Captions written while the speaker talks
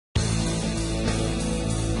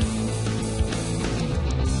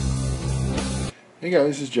Hey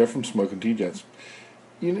guys, this is Jeff from Smoking T-Jets.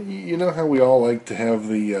 You know how we all like to have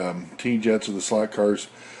the T-Jets or the slot cars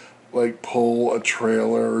like pull a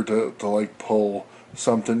trailer or to like pull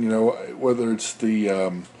something, whether it's the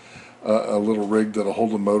a little rig that'll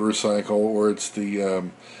hold a motorcycle or it's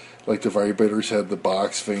the like the vibrators had the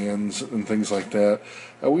box fans and things like that.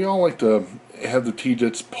 We all like to have the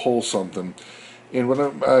T-Jets pull something. And what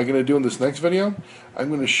I'm going to do in this next video, I'm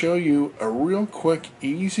going to show you a real quick,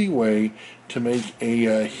 easy way to make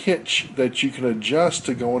a hitch that you can adjust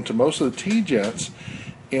to go into most of the T-Jets.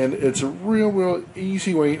 And it's a real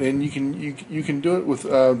easy way, and you can do it with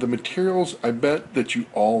the materials I bet that you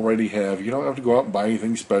already have. You don't have to go out and buy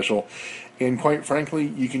anything special. And quite frankly,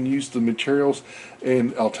 you can use the materials,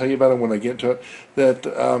 and I'll tell you about it when I get to it,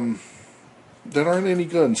 that aren't any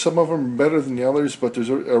good. Some of them are better than the others, but there's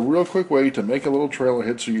a real quick way to make a little trailer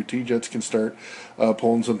hitch so your T-Jets can start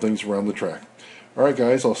pulling some things around the track. Alright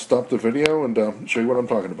guys, I'll stop the video and show you what I'm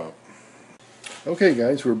talking about. Okay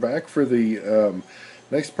guys, we're back for the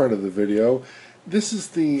next part of the video. This is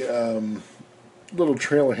the little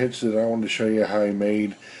trailer hitch that I wanted to show you how I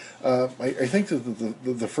made. I think that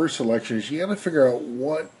the first selection is you got to figure out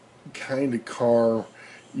what kind of car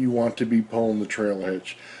you want to be pulling the trailer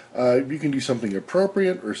hitch. You can do something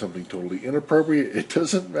appropriate or something totally inappropriate. It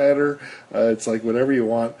doesn't matter. It's like whatever you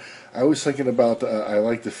want. I was thinking about, I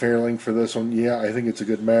like the Fairlane for this one. Yeah, I think it's a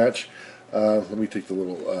good match. Let me take the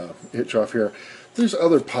little hitch off here. There's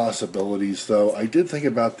other possibilities, though. I did think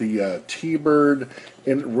about the T-Bird,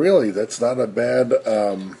 and really, that's not a bad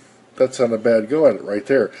go at it right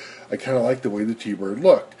there. I kind of like the way the T-Bird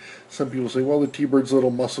looked. Some people say, well, the T-Bird's a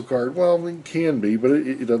little muscle car. Well, it can be, but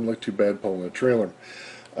it doesn't look too bad pulling a trailer.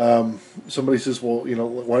 Somebody says, well,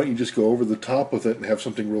 why don't you just go over the top with it and have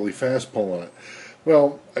something really fast pulling it?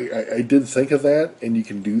 Well, I did think of that, and you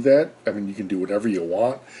can do that. I mean, you can do whatever you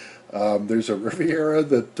want. There's a Riviera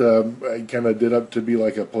that I kind of did up to be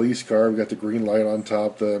like a police car. We've got the green light on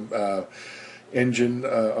top, the engine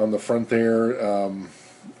on the front there.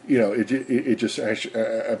 It just actually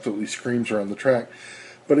absolutely screams around the track.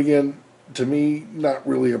 But again, to me, not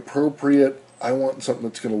really appropriate. I want something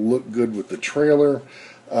that's going to look good with the trailer.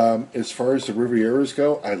 As far as the Rivieras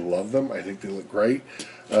go, I love them. I think they look great.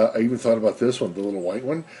 I even thought about this one, the little white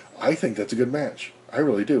one. I think that's a good match. I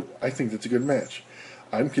really do. I think that's a good match.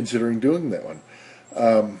 I'm considering doing that one.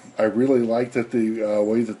 I really like that the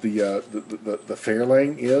way that the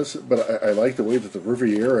Fairlane is, but I like the way that the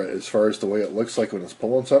Riviera, as far as the way it looks like when it's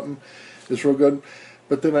pulling something, is real good.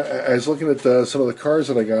 But then I was looking at some of the cars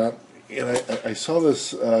that I got, and I saw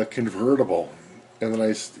this convertible, and then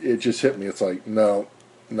it just hit me. It's like, no,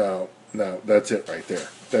 that's it right there.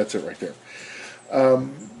 That's it right there.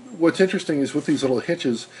 What's interesting is with these little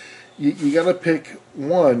hitches, you got to pick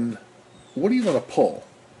one. What do you want to pull?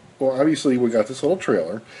 Well, obviously we got this little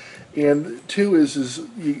trailer, and two is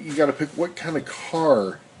you got to pick what kind of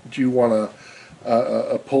car do you want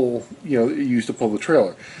to pull, use to pull the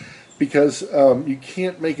trailer, because you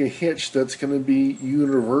can't make a hitch that's going to be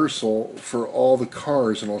universal for all the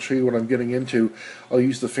cars, and I'll show you what I'm getting into. I'll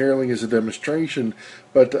use the Fairlane as a demonstration,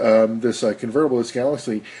 but this convertible, this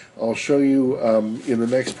Galaxy, I'll show you in the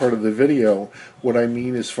next part of the video what I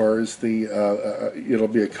mean as far as the it'll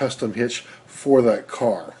be a custom hitch for that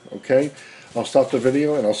car. Okay, I'll stop the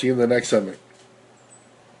video and I'll see you in the next segment.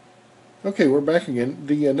 Okay, we're back again.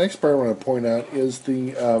 The next part I want to point out is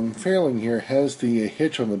the Fairlane here has the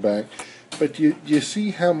hitch on the back, but you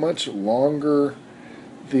see how much longer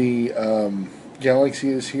the Galaxy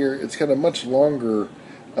is here? It's got a much longer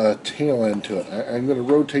tail end to it. I'm going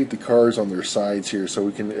to rotate the cars on their sides here so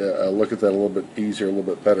we can look at that a little bit easier, a little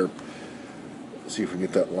bit better. Let's see if we can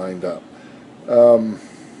get that lined up.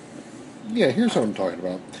 Yeah, here's what I'm talking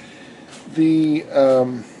about. The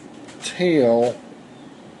tail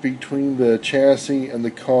between the chassis and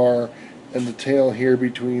the car, and the tail here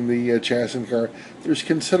between the chassis and the car, there's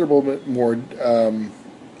considerable bit more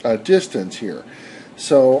distance here.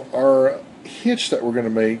 So our hitch that we're going to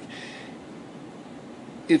make,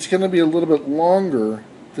 it's going to be a little bit longer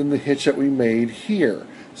than the hitch that we made here.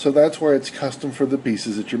 So that's why it's custom for the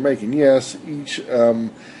pieces that you're making. Yes, each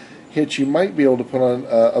hitch you might be able to put on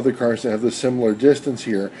other cars that have the similar distance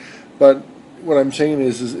here, but what I'm saying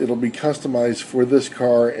is it'll be customized for this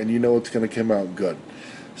car, and it's going to come out good.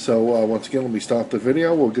 So once again, let me stop the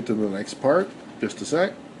video. We'll get to the next part. Just a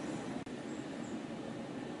sec.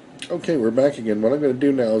 Okay, we're back again. What I'm going to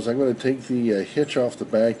do now is I'm going to take the hitch off the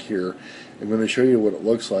back here. I'm going to show you what it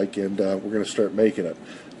looks like, and we're going to start making it.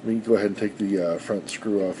 Let me go ahead and take the front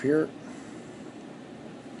screw off here.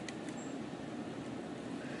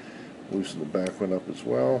 Loosen the back one up as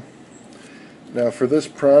well. Now for this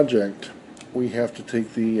project, we have to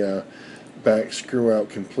take the back screw out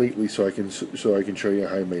completely so I can show you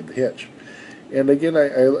how I made the hitch. And again,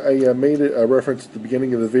 I made a reference at the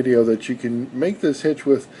beginning of the video that you can make this hitch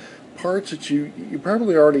with parts that you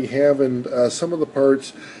probably already have, and some of the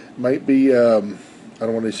parts might be I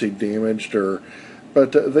don't want to say damaged,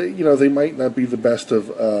 but they might not be the best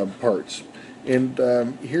of parts. And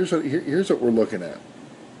here's what we're looking at.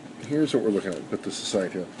 Here's what we're looking at. Put this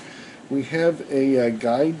aside here. We have a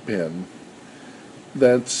guide pin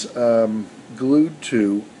that's glued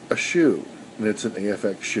to a shoe, and it's an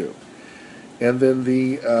AFX shoe. And then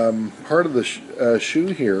the part of the shoe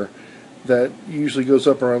here that usually goes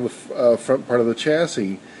up around the front part of the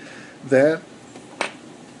chassis, that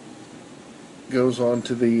goes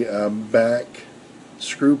onto the back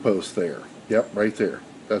screw post there. Yep, right there.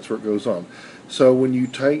 That's where it goes on. So when you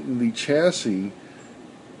tighten the chassis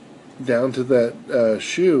down to that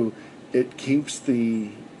shoe, it keeps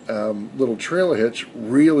the little trailer hitch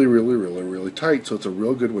really tight. So it's a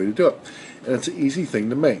real good way to do it, and it's an easy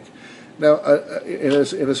thing to make. Now, and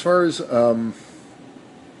as far as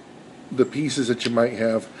the pieces that you might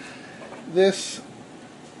have, this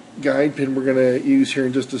guide pin we're going to use here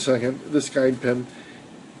in just a second. This guide pin,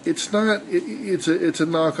 it's not. It's a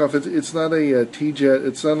knockoff. It's not a T-Jet.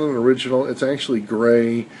 It's not an original. It's actually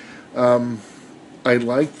gray. I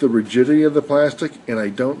like the rigidity of the plastic, and I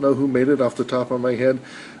don't know who made it off the top of my head.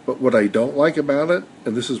 But what I don't like about it,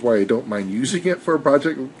 and this is why I don't mind using it for a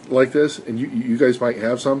project like this, and you guys might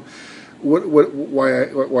have some.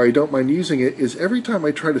 Why I don't mind using it is every time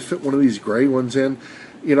I try to fit one of these gray ones in,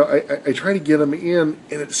 I try to get them in,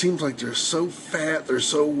 and it seems like they're so fat, they're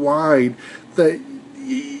so wide that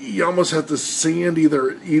you almost have to sand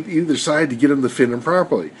either side to get them to fit in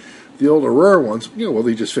properly. The old Aurora ones, well,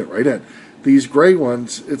 they just fit right in. These gray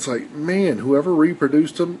ones, it's like, man, whoever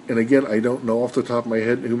reproduced them, and again, I don't know off the top of my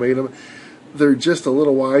head who made them, they're just a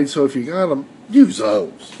little wide, so if you got them, use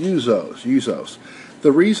those.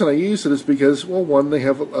 The reason I use it is because, well, one, they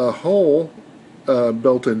have a hole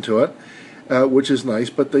built into it, which is nice,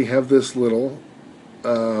 but they have this little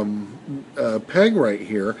peg right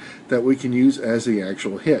here that we can use as the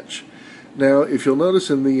actual hitch. Now, if you'll notice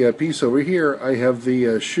in the piece over here, I have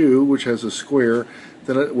the shoe, which has a square.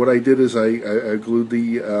 Then what I did is I glued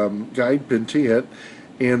the guide pin to it,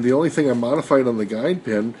 and the only thing I modified on the guide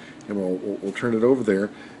pin, and we'll turn it over there,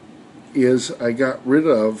 is I got rid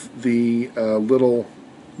of the little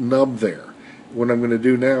nub there. What I'm going to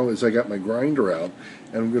do now is I got my grinder out,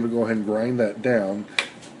 and I'm going to go ahead and grind that down,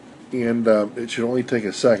 and it should only take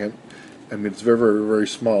a second. I mean, it's very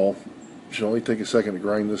small. It should only take a second to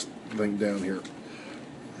grind this thing down here.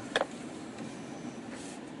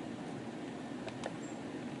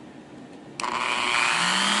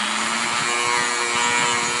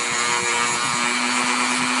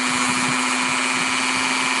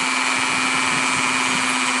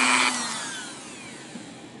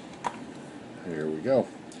 There we go.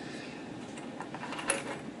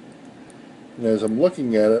 And as I'm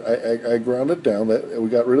looking at it, I ground it down. That we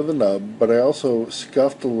got rid of the nub, but I also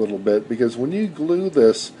scuffed a little bit, because when you glue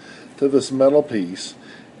this to this metal piece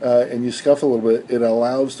and you scuff a little bit, it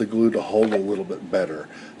allows the glue to hold a little bit better.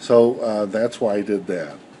 So that's why I did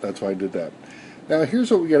that. Now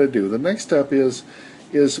here's what we got to do. The next step is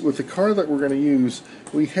with the car that we're going to use,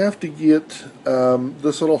 we have to get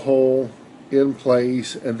this little hole in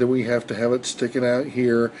place, and then we have to have it sticking out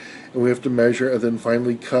here, and we have to measure and then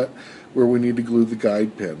finally cut where we need to glue the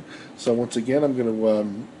guide pin. So once again, I'm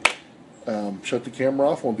going to shut the camera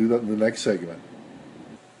off. We'll do that in the next segment.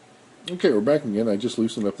 Okay, we're back again. I just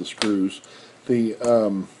loosened up the screws. Get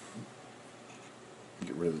rid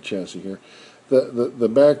of the chassis here. The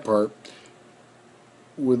back part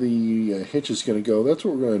where the hitch is going to go, that's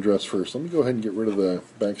what we're going to address first. Let me go ahead and get rid of the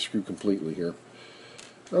back screw completely here.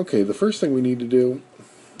 Okay, the first thing we need to do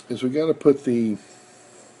is we got to put the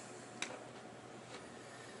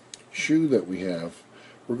shoe that we have.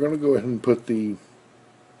 We're going to go ahead and put the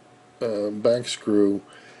back screw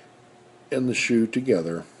and the shoe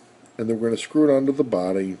together, and then we're going to screw it onto the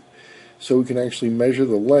body so we can actually measure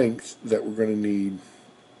the length that we're going to need.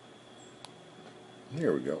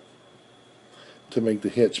 There we go. To make the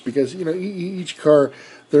hitch, because each car,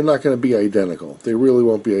 they're not going to be identical. They really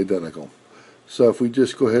won't be identical. So if we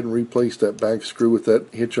just go ahead and replace that back screw with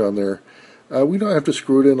that hitch on there, we don't have to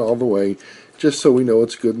screw it in all the way, just so we know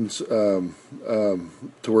it's good and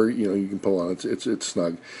to where you can pull on it. It's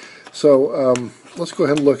snug. So let's go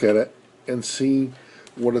ahead and look at it and see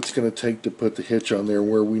what it's going to take to put the hitch on there,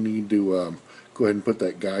 where we need to go ahead and put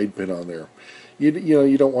that guide pin on there.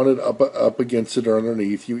 You don't want it up against it or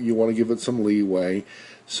underneath. You want to give it some leeway.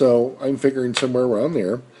 So I'm figuring somewhere around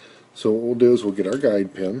there. So what we'll do is we'll get our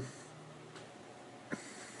guide pin,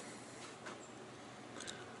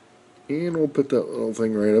 and we'll put that little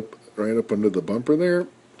thing right up under the bumper there,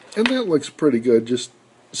 and that looks pretty good, just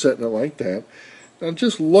setting it like that. Now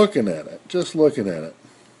just looking at it,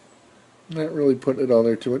 not really putting it on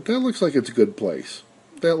there too much. That looks like it's a good place.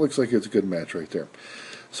 That looks like it's a good match right there.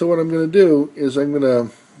 So what I'm going to do is I'm going to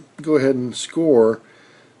go ahead and score.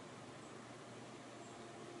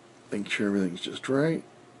 Make sure everything's just right.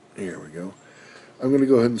 Here we go. I'm going to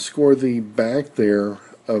go ahead and score the back there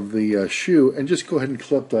of the shoe and just go ahead and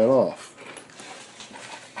clip that off.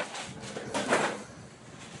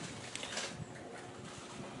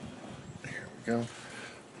 Here we go.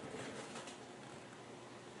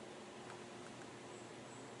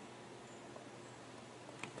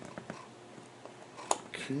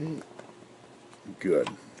 Okay, good.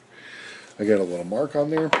 I got a little mark on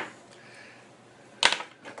there.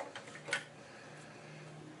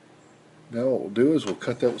 Now what we'll do is we'll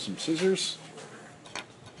cut that with some scissors,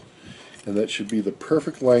 and that should be the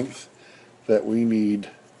perfect length that we need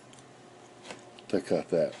to cut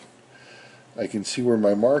that. I can see where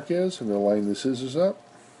my mark is. I'm going to line the scissors up.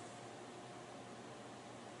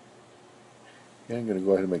 And I'm going to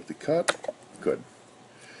go ahead and make the cut. Good.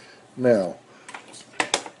 Now,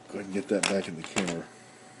 go ahead and get that back in the camera.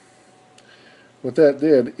 What that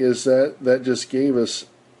did is that just gave us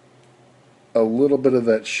a little bit of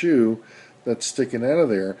that shoe that's sticking out of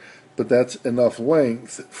there, but that's enough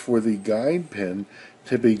length for the guide pin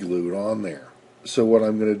to be glued on there. So what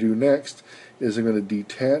I'm going to do next is I'm going to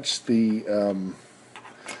detach the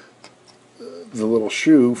little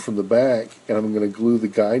shoe from the back, and I'm going to glue the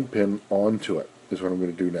guide pin onto it, is what I'm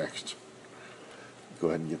going to do next. Go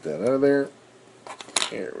ahead and get that out of there.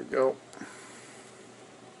 There we go.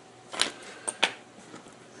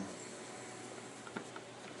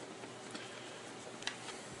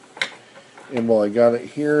 And while I got it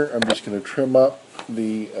here, I'm just going to trim up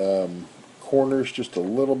the corners just a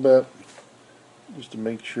little bit, just to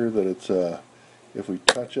make sure that it's, if we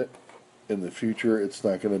touch it in the future, it's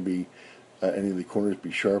not going to be, any of the corners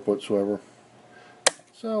be sharp whatsoever.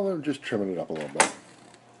 So I'm just trimming it up a little bit.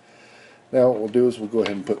 Now what we'll do is we'll go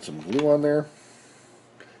ahead and put some glue on there,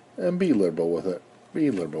 and be liberal with it.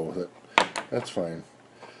 Be liberal with it. That's fine.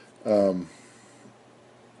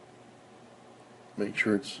 Make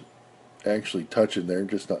sure it's actually touching there,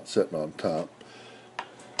 just not sitting on top.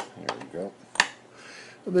 There we go.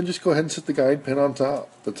 And then just go ahead and set the guide pin on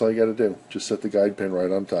top. That's all you got to do. Just set the guide pin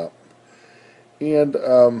right on top. And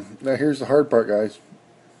now here's the hard part, guys.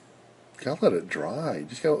 You gotta let it dry. You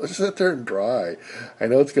just gotta let it sit there and dry. I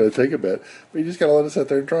know it's gonna take a bit, but you just gotta let it sit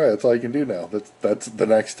there and dry. That's all you can do now. That's the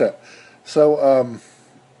next step. So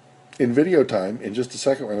in video time, in just a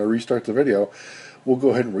second when I restart the video, we'll go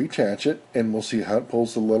ahead and reattach it, and we'll see how it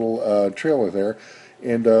pulls the little trailer there,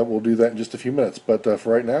 and we'll do that in just a few minutes. But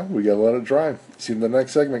for right now, we gotta let it dry. See you in the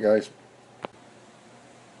next segment, guys.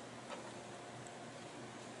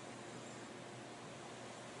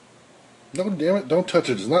 No, damn it, don't touch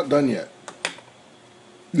it. It's not done yet.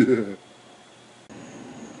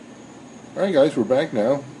 Alright guys, we're back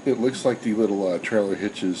now. It looks like the little trailer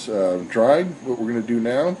hitch is dried. What we're going to do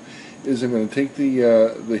now is I'm going to take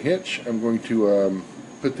the hitch, I'm going to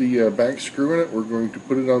put the back screw in it, we're going to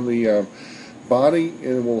put it on the body,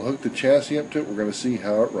 and we'll hook the chassis up to it. We're going to see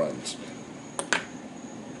how it runs.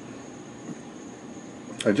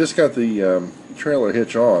 I just got the trailer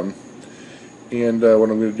hitch on, and what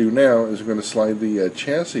I'm going to do now is I'm going to slide the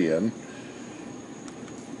chassis in,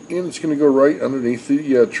 and it's going to go right underneath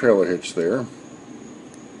the trailer hitch there,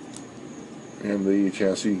 and the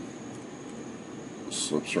chassis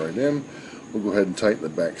slips right in. We'll go ahead and tighten the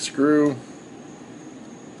back screw,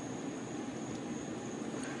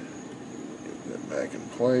 get that back in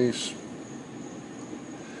place.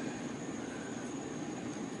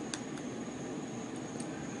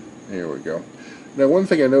 There we go. Now one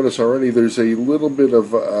thing I noticed already, there's a little bit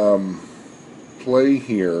of play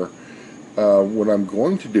here. What I'm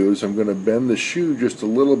going to do is I'm going to bend the shoe just a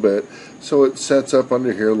little bit so it sets up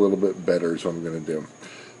under here a little bit better is what I'm going to do.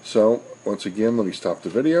 So once again, let me stop the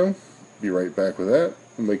video, be right back with that,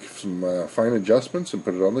 and make some fine adjustments and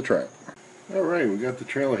put it on the track. Alright, we got the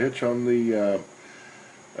trailer hitch on the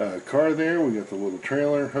car there. We got the little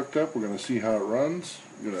trailer hooked up. We're going to see how it runs.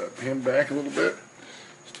 I'm going to pan back a little bit,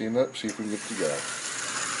 stand up, see if we can get to go.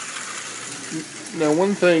 Now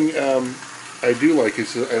one thing I do like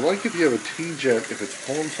is I like if you have a T-Jet, if it's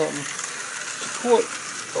pulling something, to pull it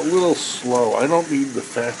a little slow. I don't need the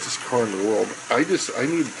fastest car in the world. I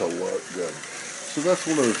need it to look good. So that's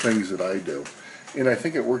one of the things that I do. And I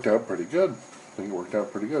think it worked out pretty good.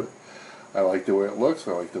 I like the way it looks.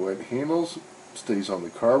 I like the way it handles. Stays on the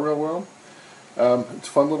car real well. It's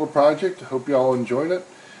a fun little project. Hope you all enjoyed it.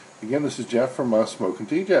 Again, this is Jeff from Smoking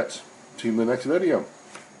T-Jets. See you in the next video.